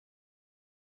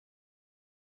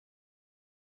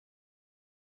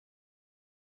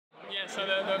Yeah, so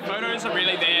the photos are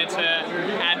really there to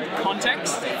add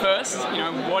context first.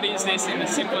 What is this in the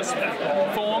simplest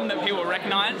form that people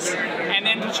recognize, and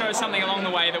then to show something along the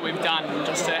way that we've done,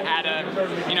 just to add a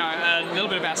little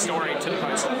bit of our story to the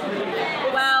post.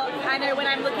 Well, I know when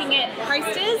I'm looking at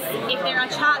posters, if there are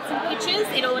charts and pictures,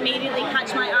 it'll immediately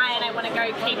catch my eye and I want to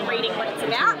go keep reading what it's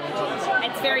about.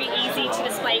 It's very easy to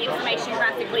display information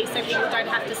graphically so people don't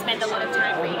have to spend a lot of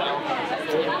time reading.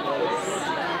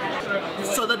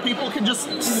 So that people can just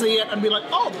see it and be like,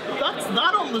 oh, that's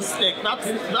that on the stick, that's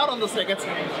that on the stick. It's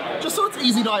just so it's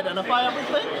easy to identify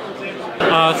everything.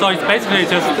 So it's basically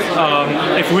just,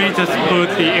 if we just put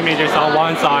the images on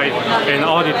one side and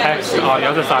all the text on the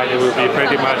other side, it will be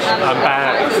pretty much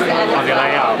unbalanced on the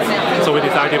layout. So we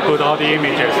decided to put all the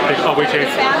images, which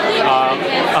is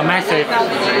a massive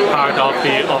part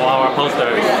of our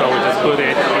posters. So we just put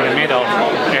it in the middle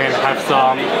and have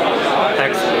some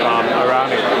text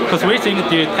around it. Because we think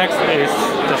the text is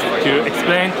just to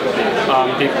explain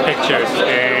the pictures,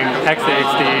 and text is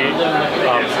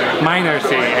the minor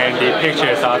thing and the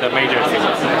pictures are the major things.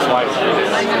 That's why